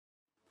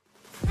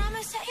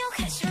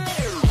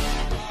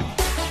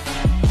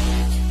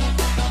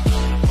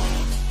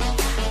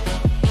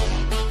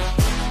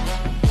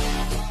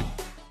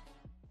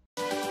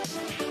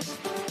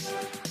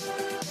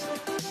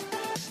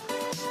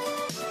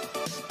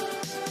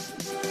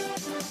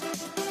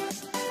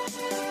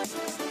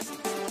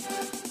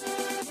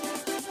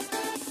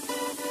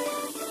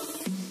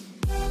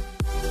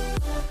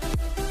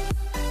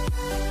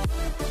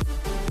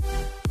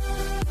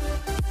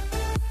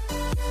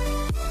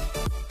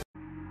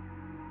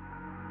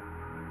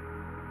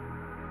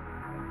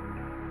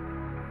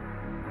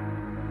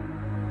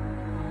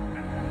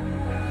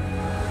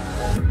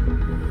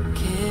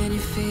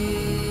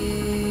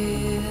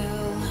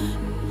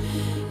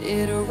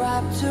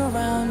wrapped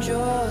around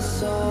your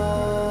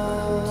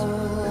soul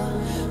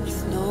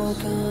with no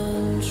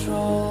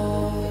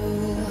control.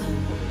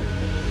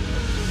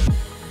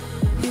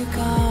 You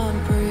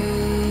can't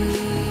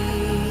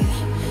breathe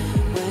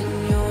when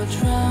you're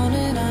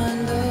drowning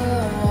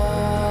underwater.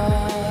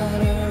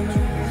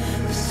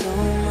 There's so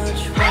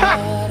much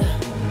water.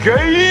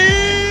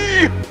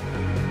 Gay!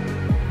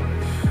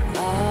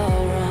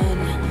 I'll run,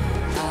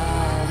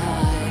 I'll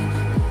hide.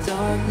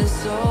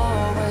 Darkness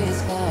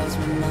always clouds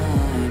my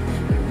mind.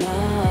 When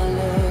I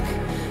look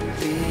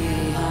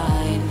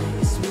behind,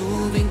 it's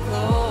moving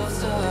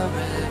closer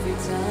every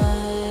time.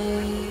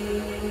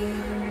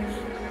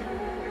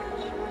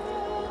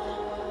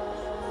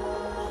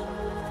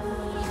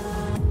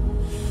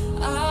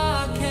 I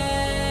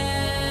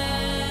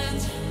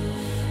can't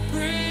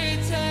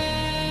pretend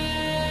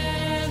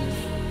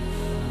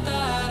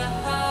that I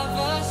have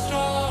a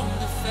strong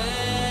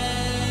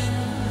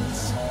defense.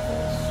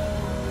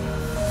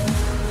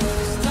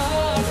 There's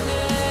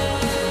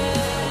darkness,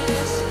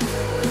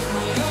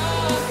 my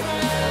old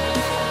friend.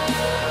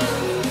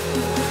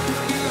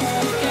 You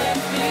get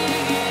me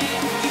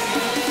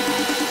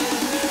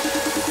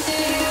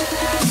till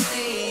at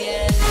the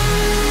end.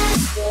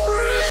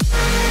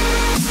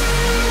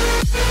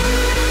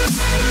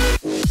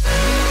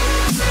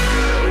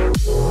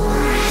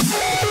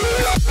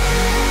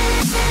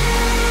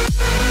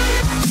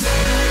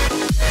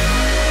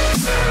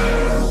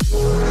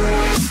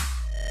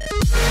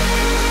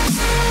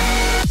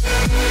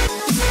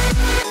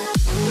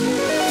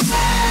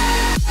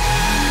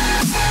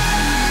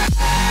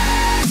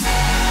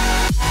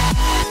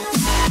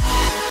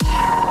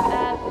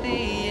 At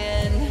the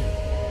end.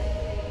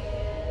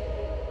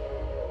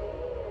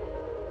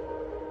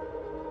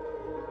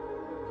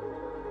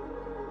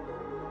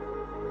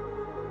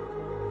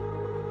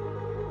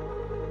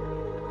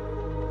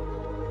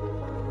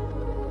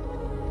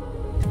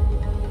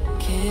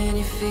 Can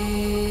you feel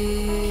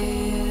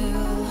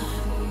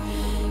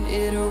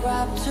it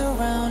wrapped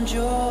around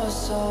your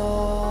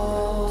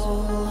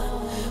soul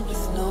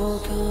with no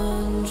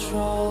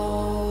control?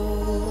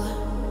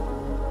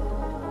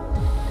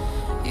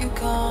 You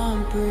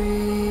can't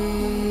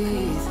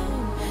breathe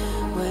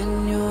when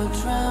you're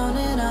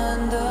drowning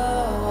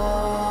underwater.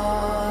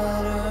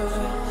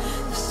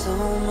 There's so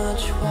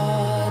much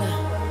water.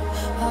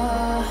 I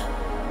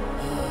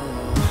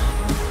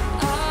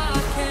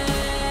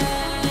can't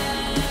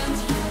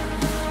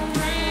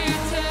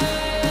pretend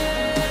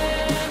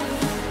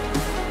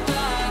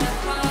that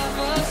I have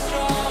a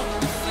strong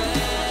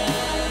defense.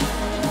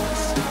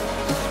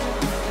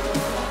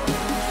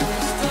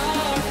 There's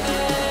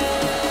darkness,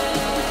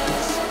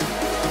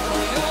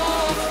 my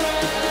old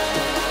friend.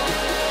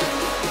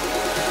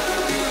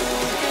 You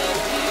get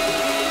me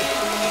till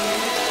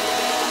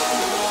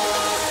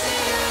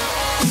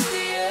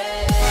the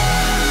end.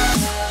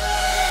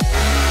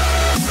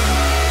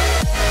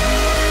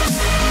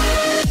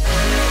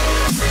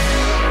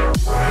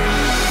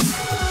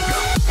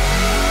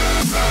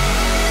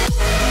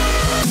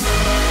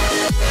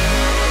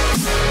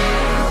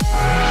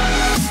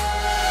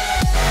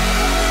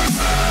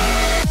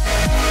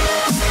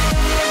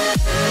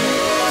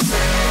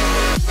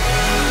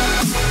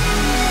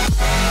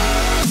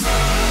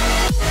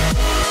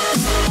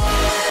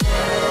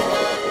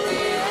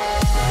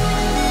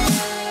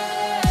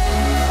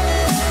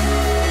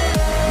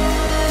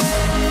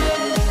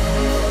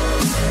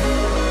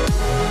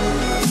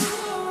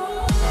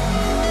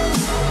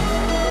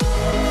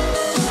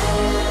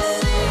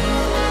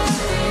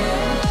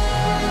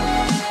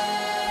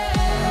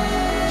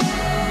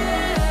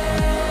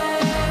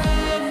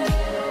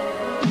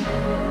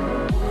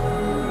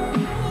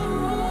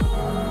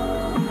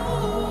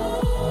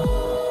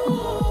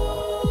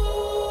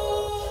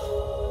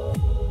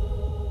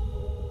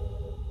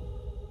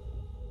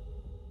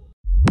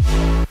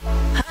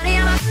 Honey,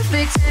 I'm a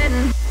perfect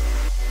 10.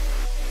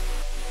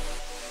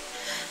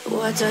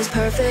 What does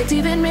perfect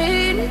even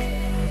mean?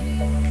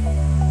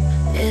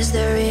 Is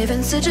there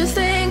even such a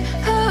thing?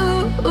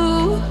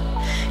 Oh,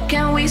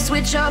 can we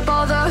switch up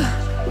all the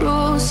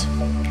rules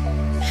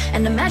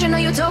and imagine a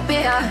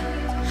utopia?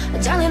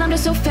 Darling, I'm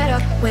just so fed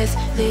up with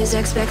these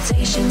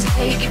expectations.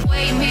 They keep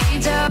weighing me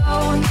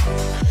down.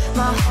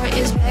 My heart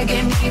is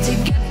begging me to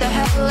get the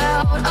hell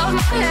out of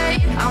my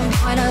head. I'm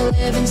gonna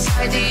live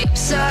inside the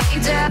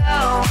upside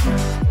down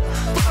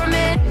for a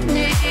minute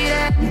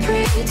and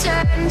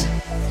pretend.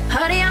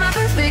 Honey, I'm a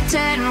perfect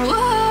 10.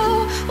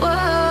 Whoa,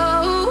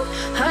 whoa.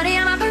 Honey,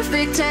 I'm a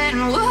perfect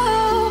 10.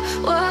 Whoa,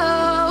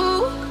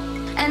 whoa.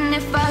 And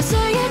if I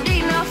say it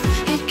enough,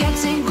 it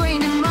gets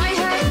ingrained in my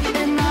head,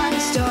 and I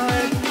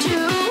start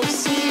to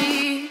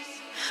see.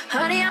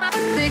 Honey, I'm a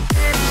perfect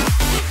 10.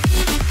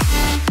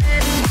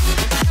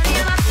 Honey,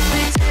 I'm a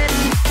perfect 10.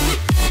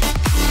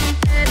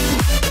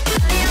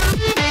 Honey, I'm a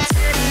perfect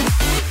 10.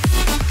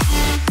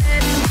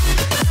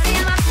 Honey,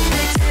 I'm a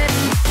perfect 10.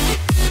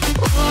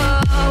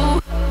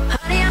 Whoa.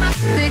 Honey, I'm a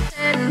perfect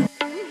 10.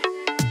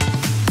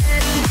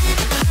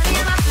 Honey,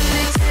 I'm a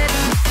perfect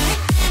 10.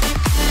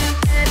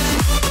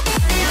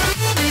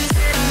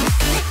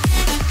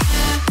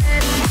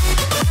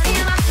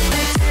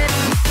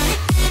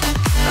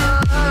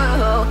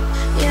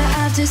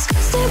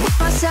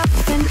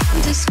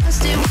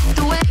 it with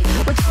the way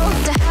we're told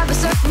to have a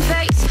certain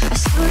face, a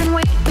certain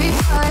weight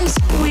because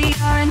we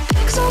aren't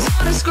pixels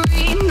on a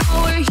screen. No,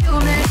 we're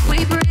human,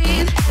 we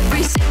breathe.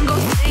 Every single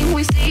thing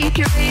we see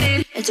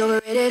curated, it's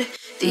overrated.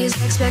 These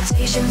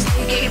expectations,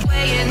 they keep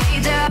weighing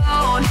me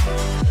down.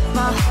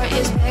 My heart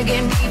is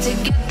begging me to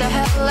get the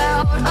hell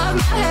out of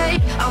my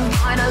head. I'm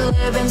trying to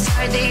live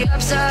inside the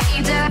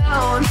upside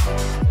down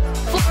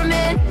for a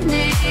minute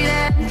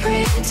and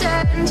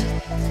pretend,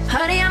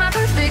 honey, I'm a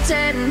perfect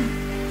 10.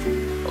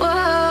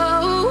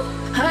 Whoa,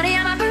 honey,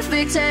 I'm a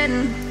perfect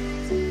 10.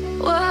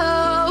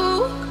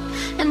 Whoa,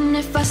 and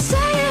if I say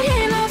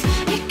it enough,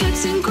 it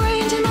gets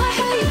ingrained in my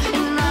head,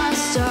 and I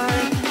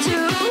start to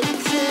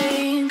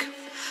think,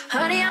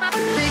 honey, I'm a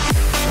perfect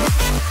 10.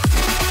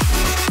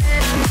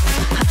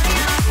 Honey,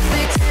 I'm a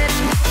perfect 10.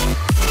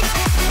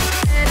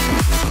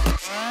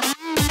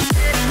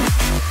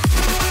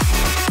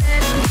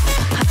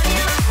 Honey,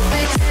 I'm a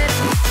perfect 10.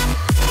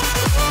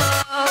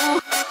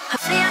 Whoa,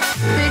 honey, I'm a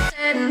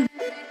perfect 10.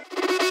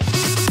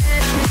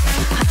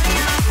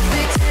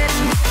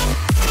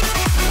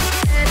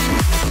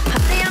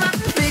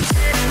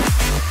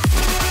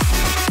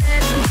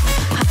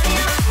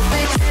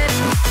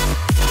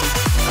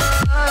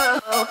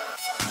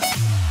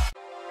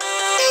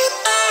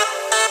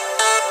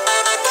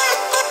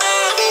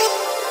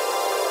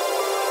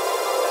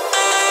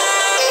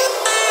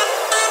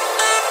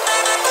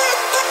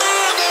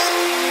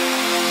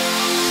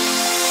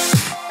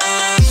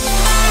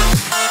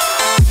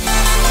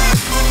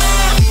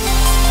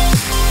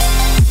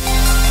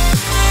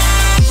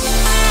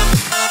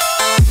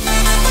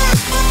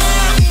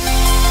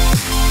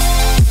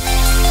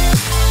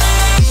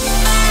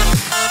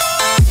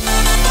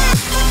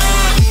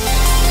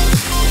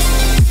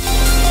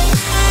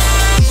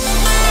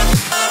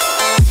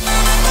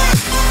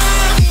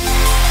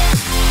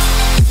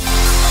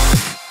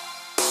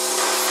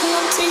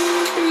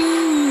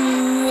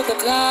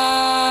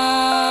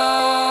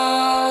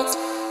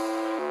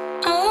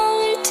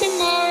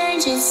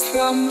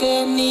 From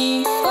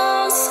beneath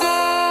the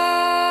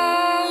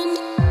sand,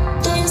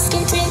 please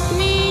don't take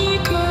me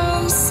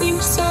close,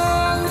 seems so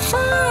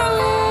far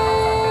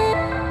away.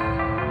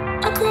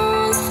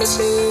 Across the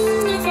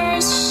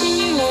universe, she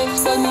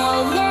lives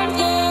another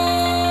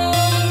day.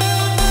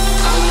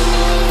 I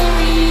know the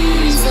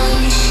reason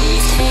she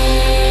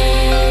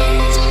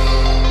stays.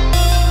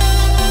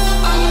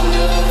 I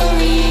know the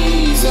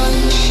reason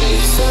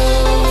she's so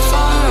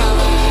far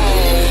away.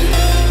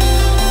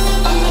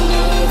 I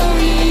know the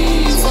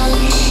reason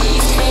she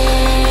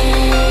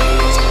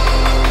stays.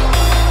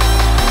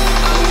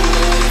 I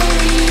know the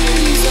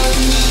reason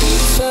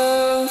she's so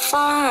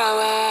far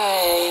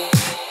away.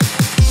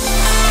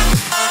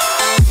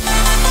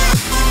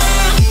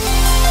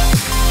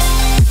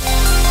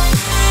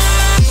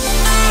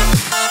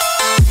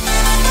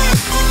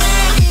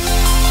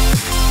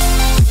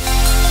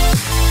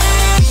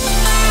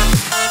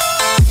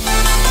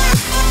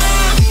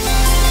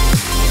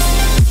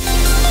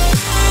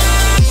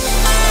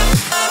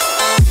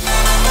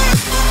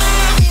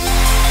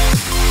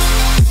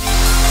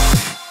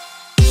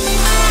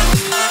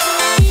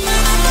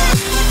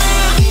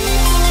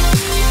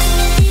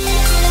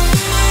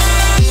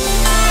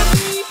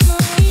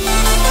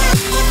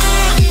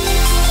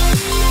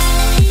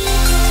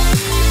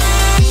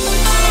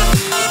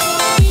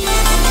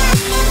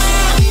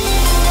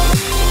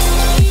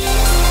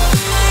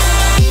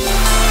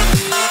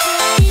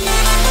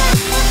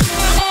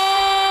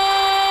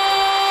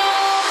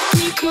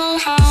 MIKO,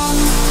 how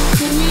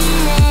could we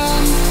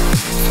run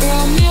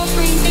from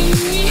everything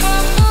we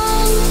have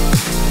done?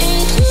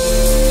 It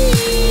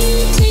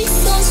only takes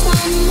us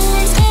one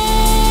more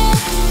step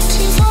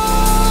to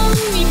fall.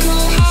 MIKO,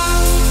 how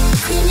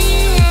could we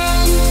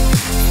run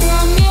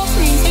from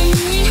everything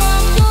we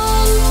have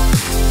done?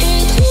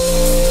 It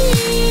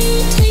only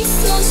takes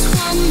us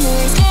one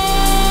more step.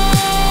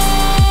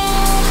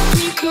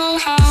 MIKO,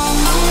 how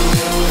I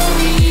know the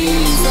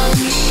reason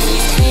she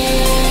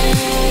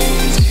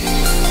stays.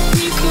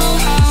 MIKO,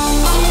 how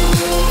I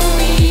know the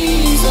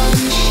reason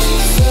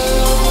she's so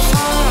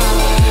far away.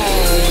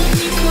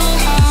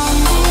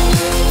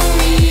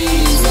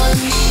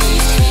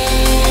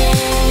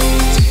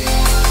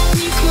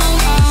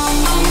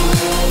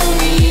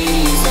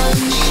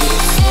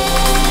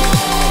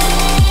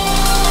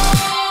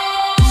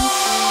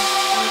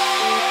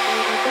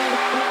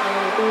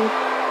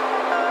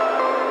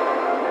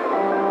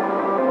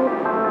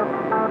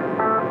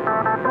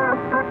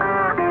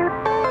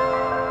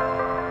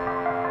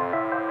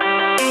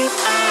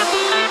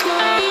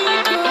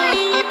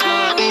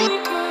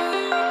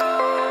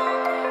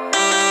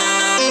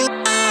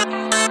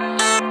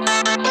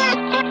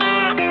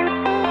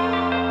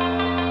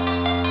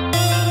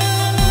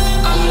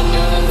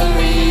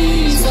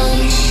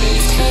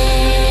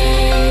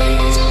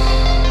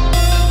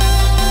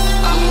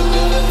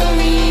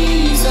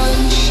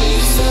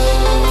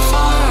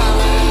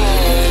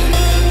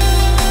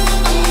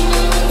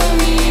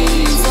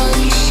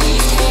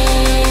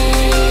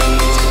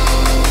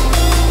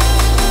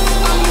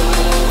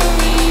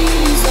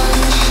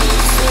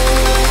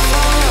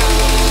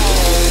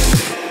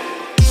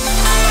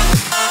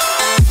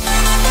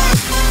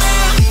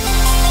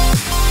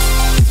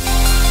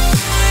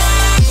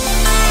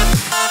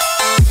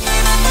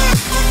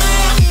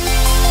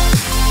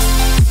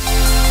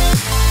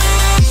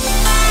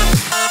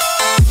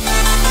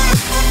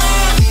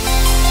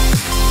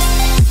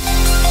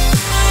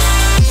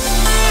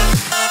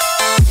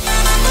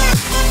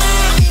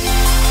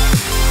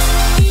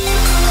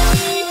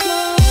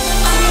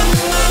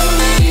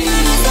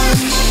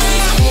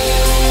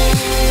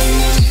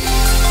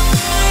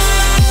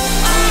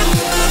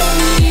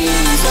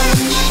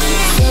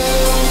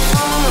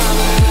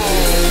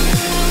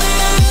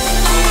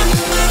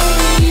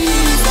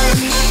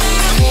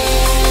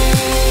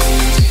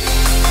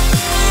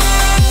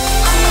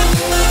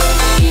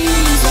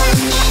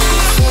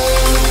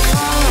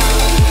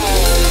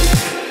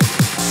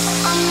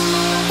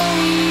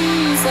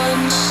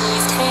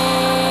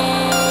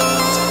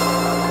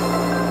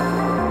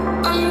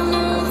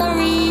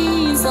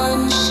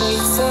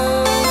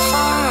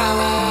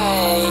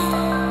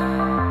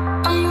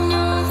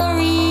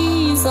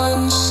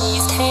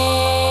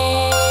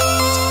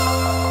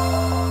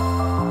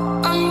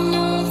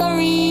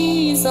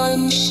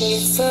 sun,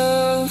 she's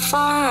so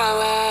far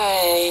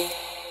away.